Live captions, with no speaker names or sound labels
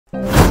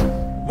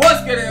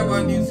good,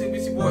 everyone on YouTube?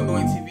 It's your boy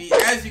AnnoyingTV.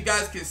 As you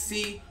guys can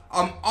see,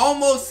 I'm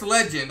almost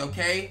legend,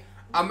 okay?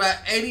 I'm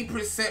at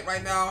 80%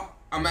 right now.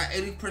 I'm at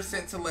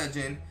 80% to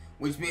legend,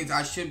 which means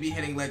I should be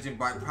hitting legend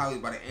probably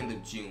by the end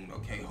of June,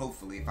 okay?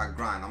 Hopefully, if I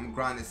grind. I'm gonna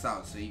grind this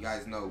out so you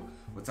guys know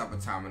what type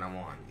of timing I'm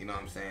on. You know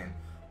what I'm saying?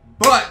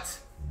 But,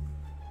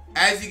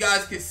 as you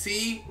guys can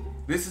see,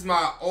 this is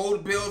my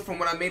old build from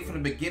what I made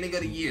from the beginning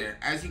of the year.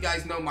 As you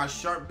guys know, my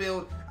sharp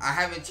build, I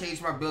haven't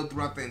changed my build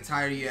throughout the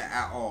entire year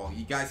at all.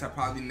 You guys have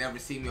probably never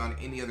seen me on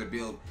any other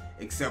build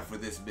except for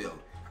this build.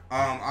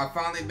 I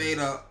finally made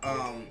a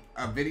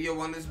video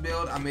on this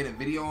build. I made a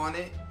video on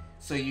it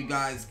so you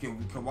guys can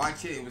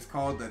watch it. It was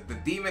called the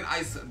demon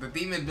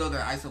build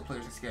that ISO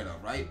players are scared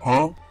of, right?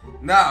 Huh?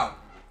 Now,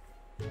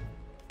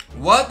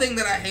 one thing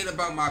that I hate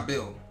about my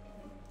build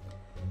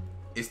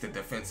is the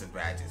defensive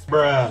badges.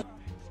 Bruh.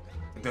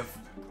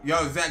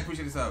 Yo, Zach,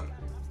 appreciate this up.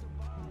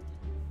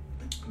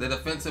 The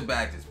defensive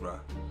badges, bro.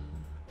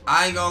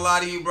 I ain't gonna lie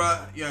to you,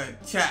 bro. Yo,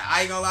 chat,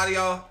 I ain't gonna lie to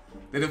y'all.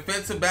 The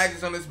defensive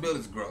badges on this build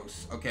is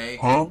gross, okay?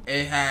 Huh?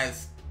 It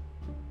has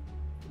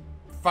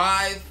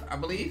 5, I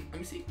believe. Let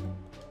me see.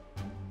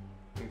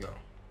 Here we go.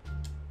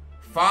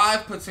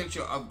 5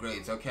 potential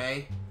upgrades,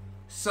 okay?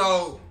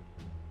 So,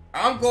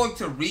 I'm going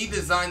to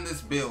redesign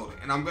this build,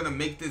 and I'm gonna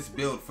make this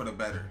build for the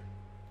better.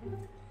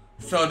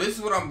 So, this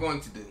is what I'm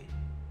going to do.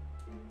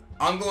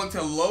 I'm going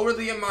to lower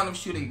the amount of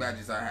shooting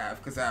badges I have,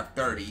 because I have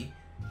 30,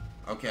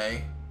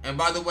 okay? And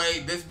by the way,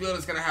 this build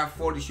is going to have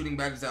 40 shooting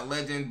badges at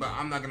legend, but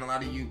I'm not going to lie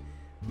to you.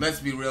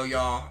 Let's be real,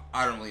 y'all.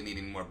 I don't really need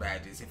any more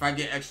badges. If I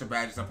get extra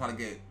badges, I'll probably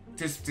get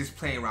just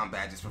playing around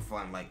badges for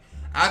fun. Like,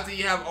 after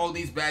you have all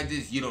these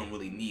badges, you don't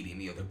really need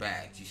any other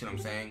badge. You see what I'm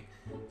saying?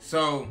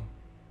 So,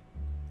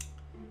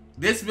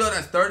 this build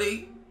has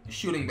 30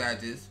 shooting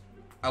badges,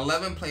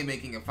 11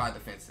 playmaking, and 5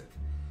 defensive.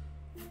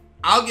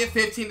 I'll get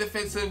 15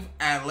 defensive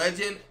at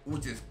legend,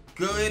 which is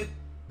good,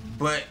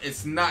 but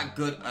it's not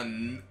good.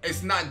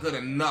 It's not good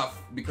enough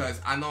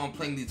because I know I'm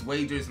playing these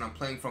wagers and I'm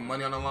playing for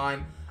money on the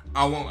line.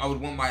 I would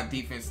want my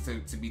defense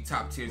to be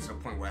top tier to the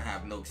point where I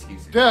have no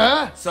excuses.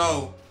 Yeah.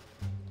 So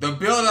the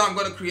build that I'm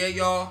gonna create,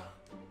 y'all,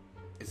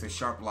 is a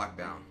sharp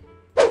lockdown.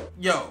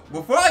 Yo,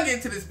 before I get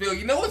into this build,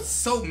 you know what's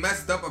so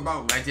messed up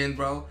about legend,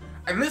 bro?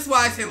 And this is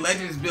why I say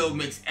legend's build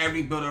makes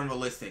every build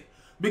unrealistic.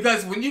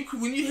 Because when you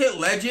hit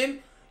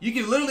legend, you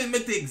can literally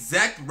make the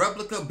exact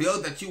replica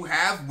build that you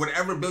have,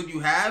 whatever build you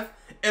have,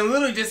 and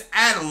literally just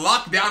add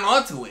lockdown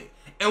onto it.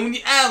 And when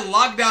you add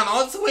lockdown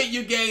onto it,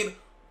 you gain,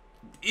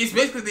 it's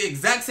basically the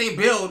exact same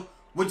build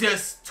with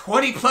just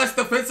 20 plus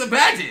defensive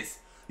badges.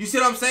 You see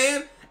what I'm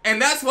saying?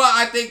 And that's why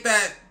I think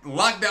that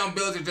lockdown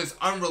builds are just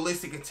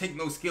unrealistic and take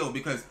no skill,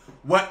 because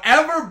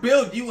whatever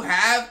build you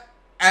have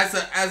as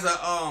a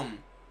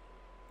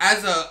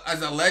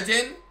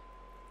legend,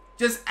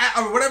 just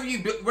add, or whatever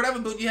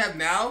build you have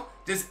now,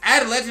 just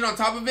add a legend on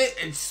top of it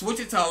and switch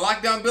it to a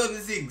lockdown build, and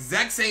it's the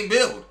exact same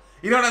build.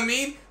 You know what I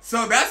mean?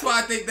 So that's why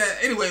I think that.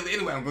 Anyway, let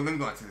me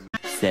go into this.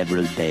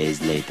 Several days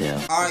later.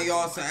 Alright,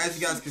 y'all. So as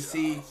you guys can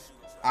see,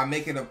 I'm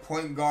making a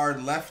point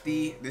guard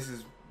lefty. This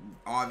is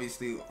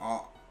obviously you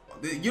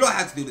don't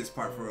have to do this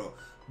part for real.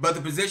 But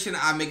the position,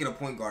 I'm making a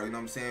point guard. You know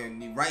what I'm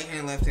saying? Right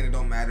hand, left hand, it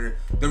don't matter.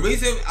 The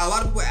reason, a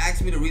lot of people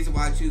ask me the reason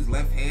why I choose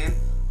left hand.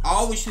 I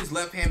always choose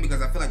left hand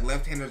because I feel like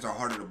left-handers are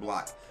harder to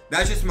block.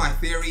 That's just my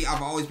theory.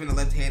 I've always been a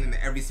left hand in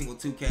every single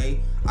 2K.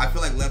 I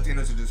feel like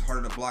left-handers are just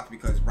harder to block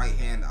because right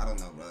hand, I don't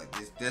know, bro.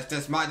 That's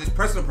just my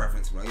personal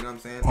preference, bro. You know what I'm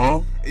saying?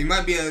 Huh? It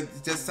might be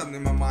just something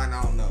in my mind.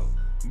 I don't know.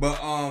 But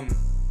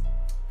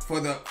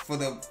for the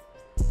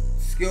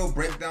skill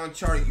breakdown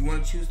chart, you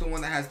want to choose the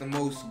one that has the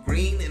most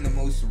green and the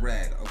most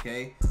red.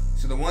 Okay.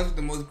 So the ones with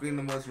the most green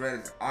and the most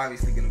red is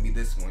obviously gonna be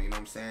this one. You know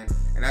what I'm saying?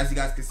 And as you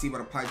guys can see by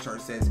the pie chart,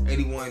 says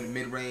 81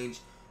 mid-range,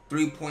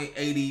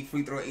 3.80,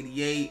 free throw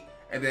 88,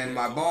 and then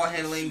my ball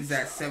handling is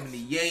at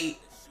 78,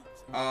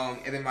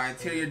 and then my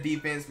interior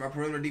defense, my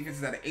perimeter defense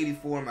is at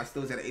 84, and my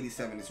steals is at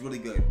 87. It's really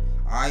good.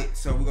 All right,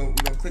 so we're gonna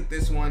click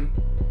this one,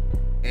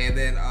 and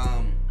then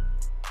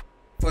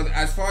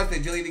as far as the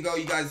agility go,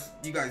 you guys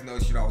know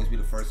it should always be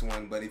the first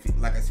one. But if,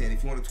 like I said,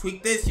 if you want to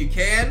tweak this, you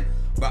can.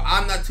 But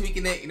I'm not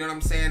tweaking it. You know what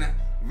I'm saying?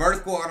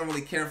 Vertical, I don't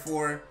really care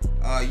for.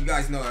 You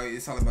guys know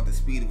it's all about the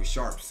speed with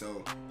sharp.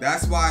 So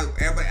that's why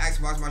everybody asks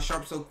why is my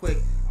sharp so quick.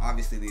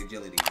 Obviously the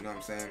agility. You know what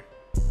I'm saying?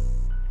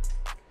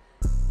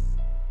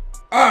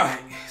 All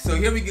right. So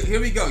here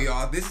we go,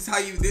 y'all. This is how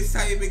you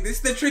make. This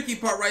is the tricky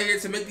part right here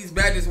to make these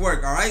badges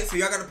work. All right. So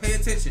y'all gotta pay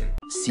attention.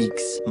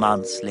 6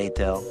 months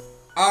later.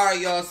 All right,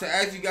 y'all. So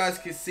as you guys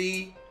can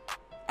see,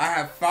 I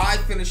have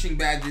 5 finishing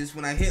badges.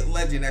 When I hit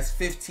legend, that's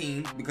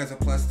 15 because of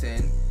plus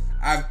 10.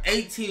 I have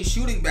 18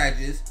 shooting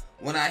badges.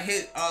 When I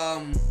hit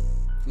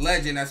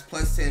legend, that's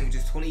plus 10, which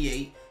is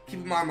 28. Keep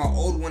in mind, my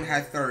old one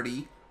had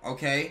 30,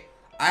 okay?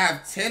 I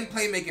have 10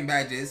 playmaking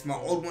badges. My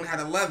old one had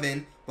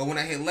 11, but when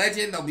I hit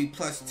legend, that'll be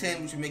plus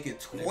 10, which would make it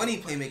 20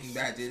 playmaking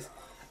badges.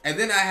 And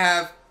then I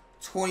have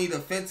 20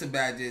 defensive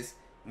badges.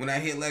 When I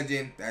hit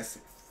legend, that's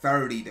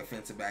 30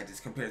 defensive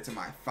badges compared to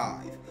my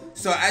 5.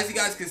 So as you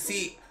guys can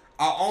see,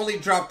 I only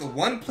dropped the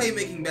 1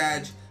 playmaking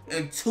badge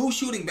and 2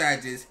 shooting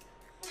badges,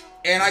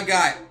 and I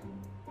got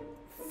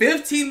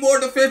 15 more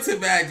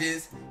defensive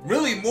badges,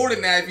 really more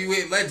than that if you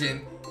hit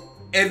legend,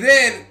 and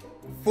then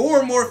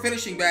 4 more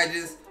finishing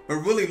badges, but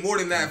really more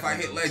than that if I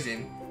hit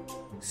legend.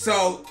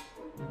 So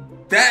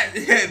that's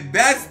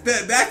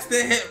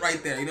the hit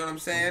right there, you know what I'm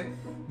saying?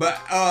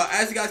 But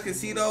as you guys can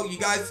see though, you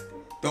guys,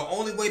 the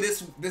only way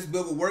this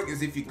build will work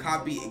is if you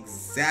copy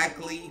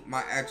exactly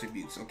my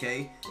attributes,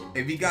 okay?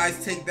 If you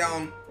guys take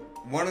down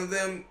one of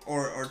them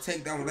or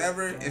take down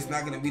whatever, it's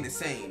not gonna be the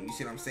same. You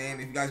see what I'm saying?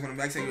 If you guys want to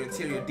max out your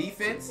interior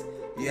defense,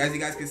 as you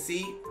guys can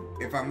see,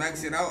 if I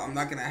max it out, I'm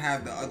not gonna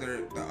have the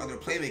other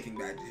playmaking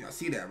badges. Y'all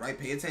see that, right?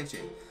 Pay attention.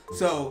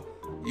 So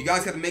you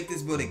guys gotta make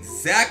this build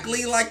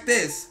exactly like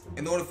this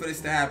in order for this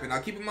to happen. Now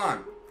keep in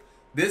mind,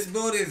 this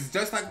build is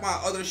just like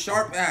my other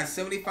Sharp. It has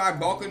 75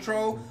 ball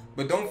control,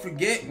 but don't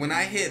forget, when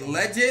I hit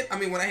legend,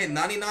 when I hit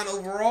 99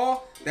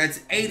 overall,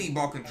 that's 80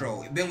 ball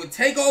control. Then with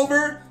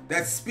takeover,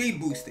 that's speed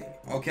boosting,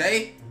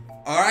 okay?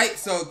 Alright,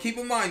 so keep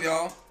in mind,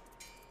 y'all.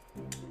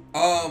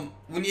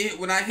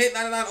 When I hit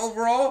 99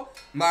 overall,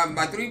 my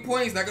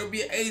 3-point is not gonna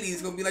be an 80,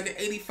 it's gonna be like an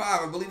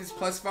 85. I believe it's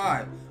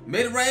 +5.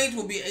 Mid-range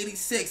will be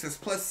 86. That's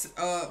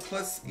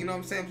plus, you know what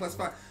I'm saying,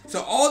 +5.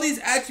 So all these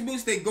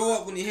attributes, they go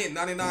up when you hit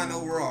 99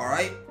 overall,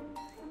 right?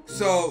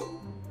 So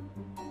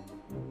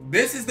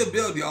this is the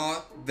build,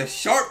 y'all. The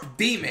Sharp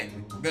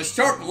Demon. The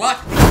Sharp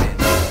Lock Demon.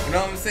 You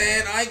know what I'm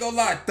saying? I ain't gonna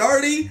lie.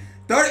 30.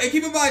 And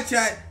keep in mind,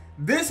 chat,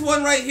 this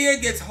one right here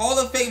gets Hall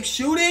of Fame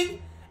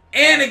shooting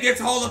and it gets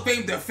Hall of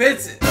Fame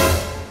defensive.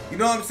 You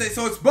know what I'm saying?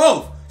 So it's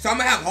both. So I'm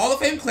gonna have Hall of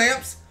Fame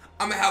clamps.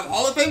 I'm gonna have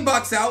Hall of Fame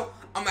box out.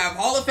 I'm gonna have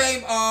Hall of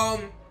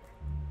Fame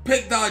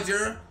pick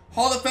dodger,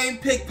 Hall of Fame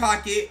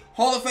pickpocket,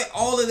 Hall of Fame.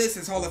 All of this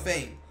is Hall of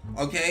Fame.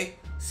 Okay?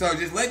 So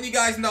just letting you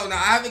guys know. Now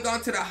I haven't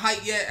gone to the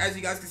height yet. As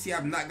you guys can see,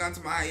 I've not gone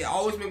to my height yet. I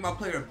always make my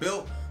player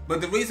built. But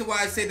the reason why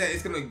I say that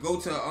it's gonna go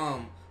to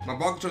my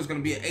ball control is gonna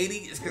be at 80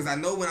 is because I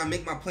know when I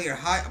make my player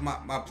height,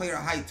 my player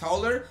height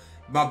taller,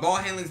 my ball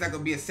handling is not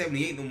gonna be a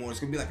 78 no more. It's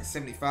gonna be like a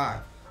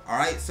 75.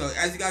 Alright, so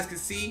as you guys can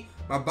see,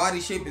 my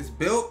body shape is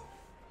built.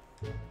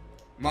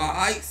 My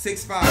height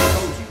 6'5", I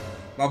told you.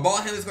 My ball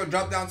handling is gonna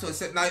drop down to a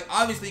set. Now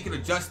obviously you can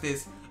adjust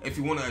this if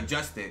you want to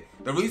adjust it.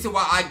 The reason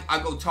why I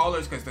go taller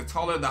is because the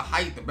taller the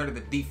height, the better the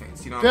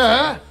defense. You know what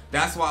I'm saying?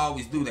 That's why I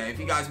always do that. If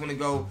you guys want to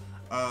go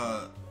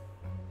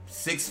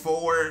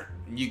 6'4",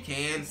 you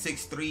can.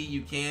 6'3",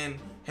 you can.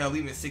 Hell,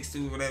 even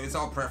 6'2", whatever. It's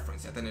all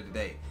preference at the end of the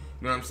day.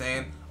 You know what I'm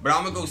saying? But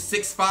I'm going to go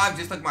 6'5",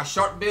 just like my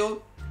Sharp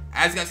build.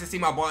 As you guys can see,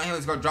 my ball handling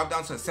is going to drop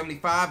down to a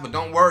 75. But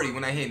don't worry,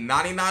 when I hit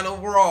 99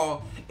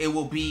 overall, it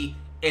will be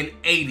an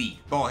 80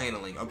 ball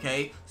handling,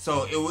 okay?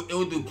 So it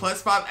will do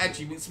 +5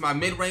 attributes. My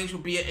mid-range will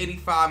be at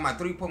 85. My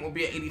 3-point will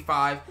be at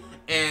 85.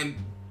 And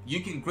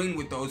you can green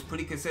with those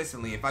pretty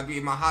consistently. If I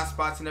give my hot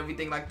spots and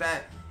everything like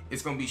that,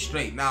 it's going to be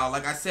straight. Now,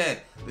 like I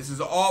said, this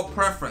is all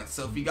preference.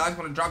 So if you guys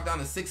want to drop down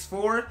to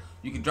 6'4",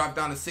 you can drop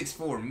down to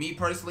 6'4". Me,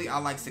 personally, I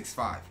like 6'5".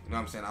 You know what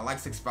I'm saying? I like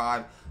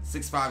 6'5".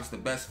 6'5 is the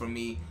best for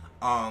me.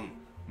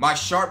 My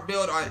Sharp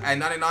build at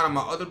 99 on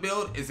my other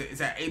build is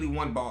at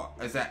 81 ball.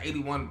 Is at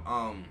 81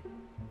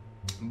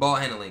 ball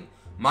handling.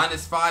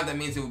 -5, that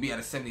means it would be at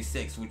a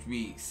 76, which would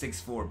be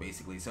 6'4"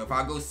 basically. So if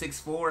I go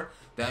 6'4",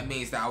 that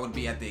means that I would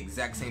be at the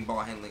exact same ball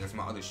handling as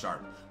my other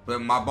Sharp.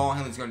 But my ball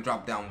handling is gonna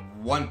drop down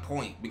 1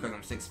 point because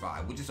I'm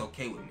 6'5", which is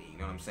okay with me. You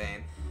know what I'm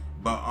saying?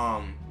 But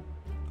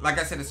like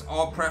I said, it's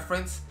all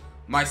preference.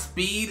 My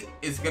speed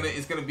is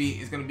gonna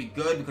be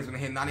good because when I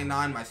hit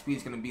 99, my speed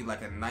is gonna be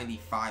like a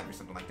 95 or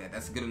something like that.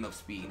 That's good enough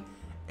speed.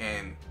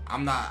 And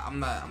I'm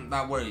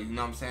not worried, you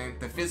know what I'm saying?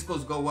 The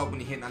physicals go up when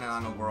you hit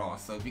 99 overall.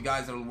 So if you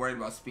guys are worried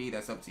about speed,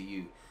 that's up to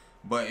you.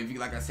 But if you,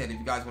 like I said, if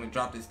you guys want to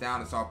drop this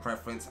down, it's all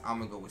preference. I'm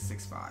gonna go with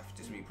 6'5",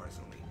 just me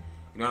personally.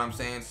 You know what I'm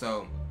saying?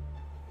 So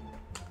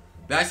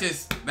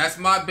that's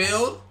my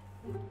build.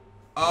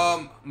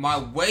 My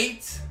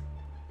weight.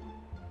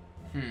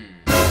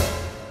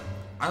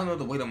 I don't know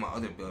the weight on my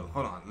other build.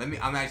 Hold on,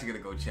 I'm actually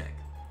gonna go check.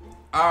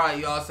 All right,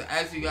 y'all. So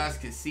as you guys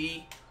can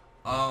see,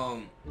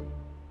 I'm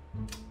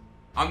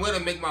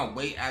gonna make my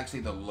weight actually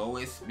the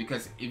lowest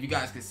because if you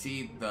guys can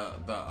see the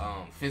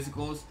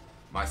physicals,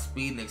 my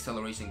speed and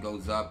acceleration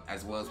goes up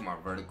as well as my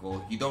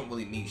vertical. You don't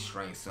really need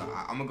strength, so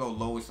I'm gonna go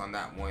lowest on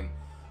that one.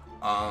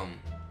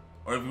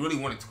 Or if you really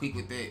want to tweak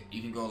with it,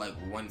 you can go like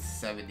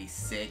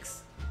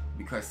 176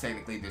 because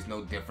technically there's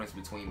no difference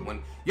between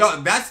one.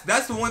 Yo, that's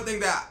the one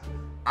thing that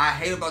I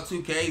hate about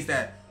 2K is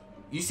that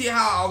you see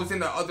how I was in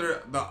the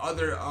other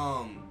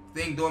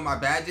thing doing my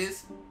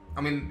badges.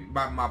 I mean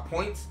my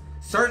points.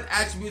 Certain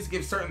attributes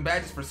give certain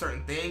badges for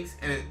certain things,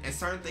 and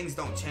certain things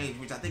don't change,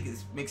 which I think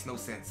makes no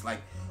sense.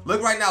 Like,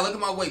 look right now, look at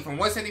my weight from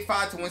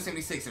 175 to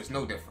 176. There's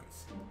no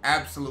difference,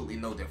 absolutely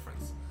no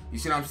difference. You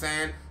see what I'm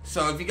saying?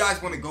 So if you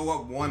guys want to go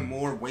up one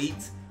more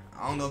weight,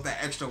 I don't know if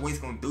that extra weight's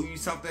gonna do you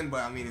something, but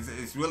I mean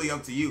it's really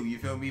up to you. You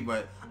feel me?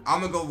 But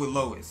I'm gonna go with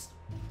lowest.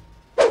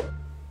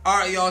 All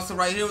right, y'all. So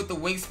right here with the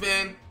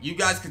wingspan, you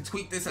guys can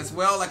tweak this as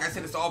well. Like I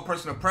said, it's all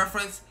personal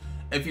preference.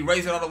 If you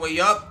raise it all the way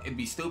up, it'd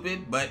be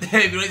stupid. But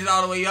if you raise it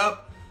all the way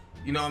up,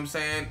 you know what I'm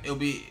saying, it'll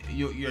be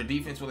your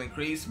defense will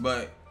increase.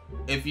 But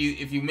if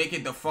you make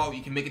it default,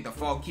 you can make it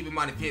default. Keep in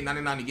mind, if you hit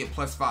 99, you get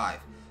 +5.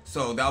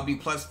 So that'll be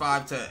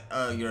 +5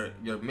 to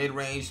your mid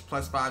range,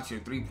 +5 to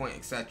your 3-point,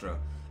 etc.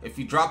 If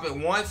you drop it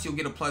once, you'll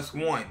get a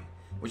 +1,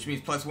 which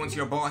means +1 to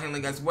your ball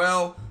handling as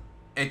well.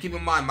 And keep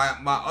in mind,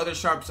 my other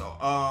sharps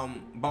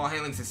ball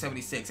handling is a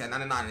 76. At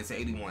 99, it's an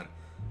 81.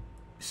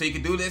 So you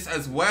can do this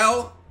as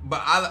well,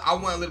 but I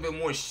want a little bit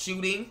more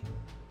shooting.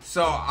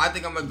 So I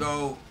think I'm gonna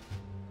go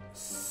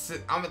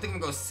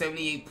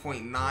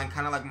 78.9,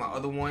 kind of like my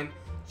other one,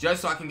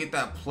 just so I can get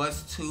that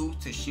 +2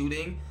 to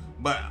shooting.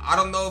 But I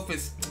don't know if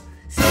it's.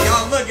 See,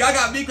 y'all, look, y'all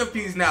got me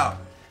confused now.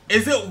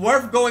 Is it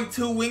worth going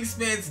 2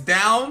 wingspans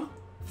down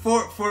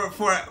for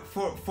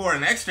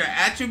an extra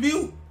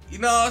attribute? You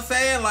know what I'm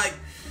saying? Like,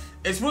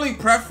 it's really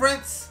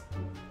preference,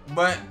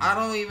 but I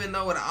don't even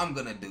know what I'm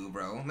gonna do,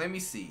 bro. Let me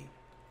see.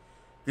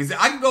 Because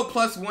I can go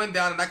 +1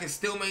 down and I can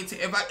still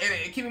maintain. And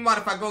keep in mind,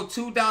 if I go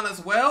 2 down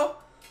as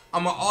well,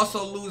 I'm gonna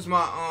also lose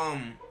my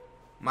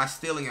my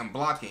stealing and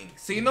blocking.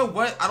 So you know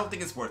what? I don't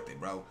think it's worth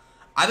it, bro.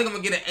 I think I'm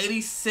gonna get an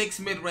 86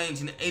 mid-range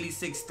and an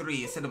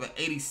 86.3 instead of an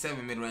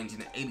 87 mid-range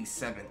and an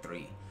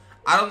 87.3.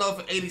 I don't know if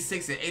an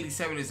 86 and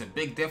 87 is a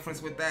big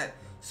difference with that.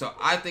 So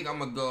I think I'm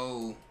gonna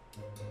go.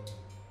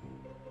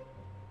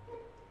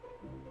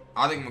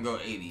 I think I'm gonna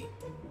go 80.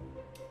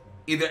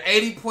 Either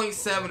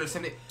 80.7 or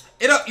 70.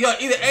 Either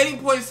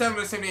 80.7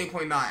 or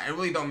 78.9. It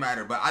really don't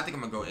matter, but I think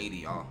I'm gonna go 80,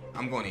 y'all.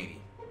 I'm going 80.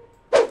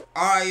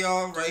 Alright,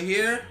 y'all, right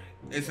here.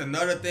 It's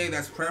another thing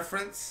that's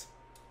preference.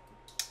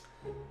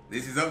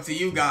 This is up to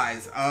you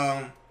guys.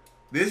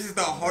 This is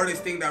the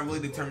hardest thing that really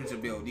determines your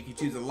build. You can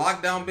choose a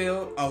lockdown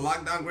build, a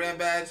lockdown grand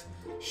badge,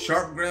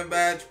 sharp grand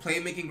badge,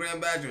 playmaking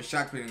grand badge, or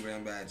shot creating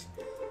grand badge.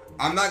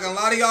 I'm not gonna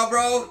lie to y'all,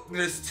 bro.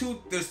 There's two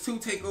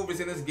takeovers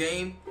in this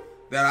game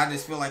that I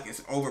just feel like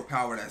it's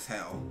overpowered as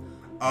hell.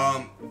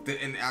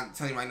 And I'm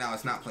telling you right now,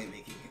 it's not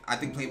playmaking. I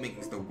think playmaking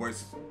is the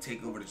worst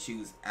takeover to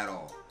choose at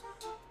all.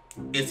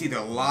 It's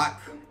either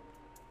lock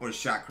or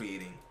shot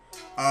creating.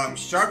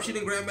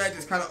 Sharpshooting grand badge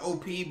is kind of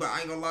OP, but I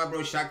ain't gonna lie, bro.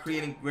 The sharp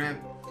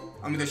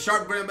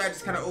grand badge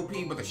is kind of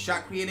OP, but the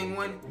shot creating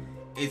one,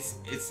 it's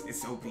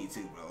OP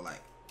too, bro.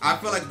 Like, I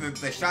feel like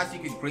the shots you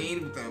can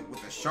green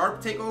with the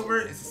sharp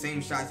takeover, it's the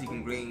same shots you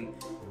can green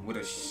with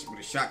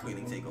a shot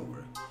creating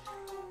takeover.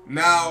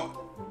 Now,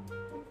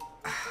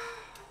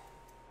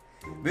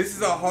 this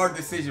is a hard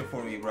decision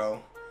for me,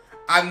 bro.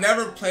 I've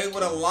never played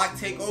with a lock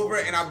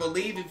takeover, and I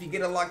believe if you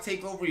get a lock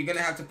takeover, you're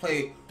gonna have to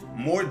play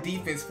more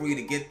defense for you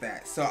to get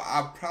that. So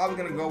I'm probably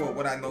gonna go with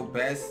what I know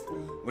best,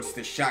 which is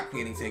the shot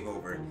creating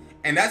takeover.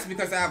 And that's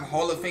because I have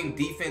Hall of Fame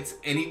defense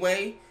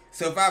anyway.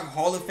 So if I have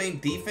Hall of Fame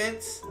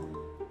defense,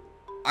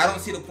 I don't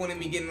see the point in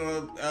me getting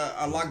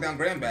a lockdown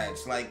grand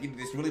badge. Like,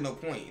 there's really no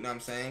point, you know what I'm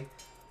saying?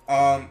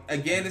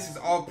 Again, this is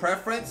all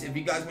preference. If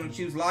you guys want to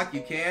choose lock,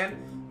 you can.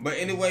 But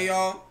anyway,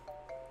 y'all,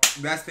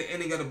 that's the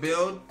ending of the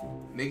build.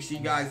 Make sure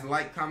you guys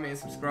like, comment, and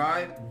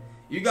subscribe.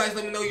 You guys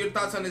let me know your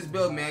thoughts on this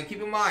build, man.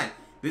 Keep in mind,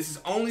 this is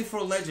only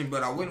for legend,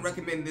 but I wouldn't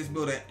recommend this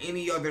build at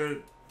any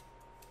other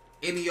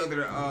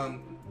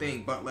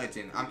thing but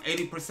legend. I'm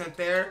 80%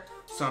 there,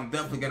 so I'm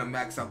definitely gonna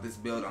max out this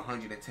build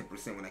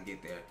 110% when I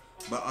get there.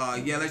 But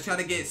yeah, let's try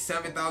to get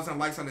 7,000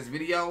 likes on this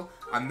video.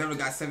 I've never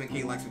got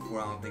 7K likes before,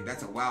 I don't think.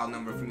 That's a wild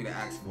number for me to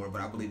ask for, but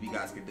I believe you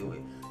guys could do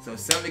it. So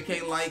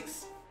 7K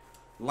likes,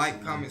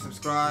 like, comment,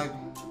 subscribe.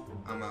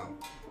 I'm out.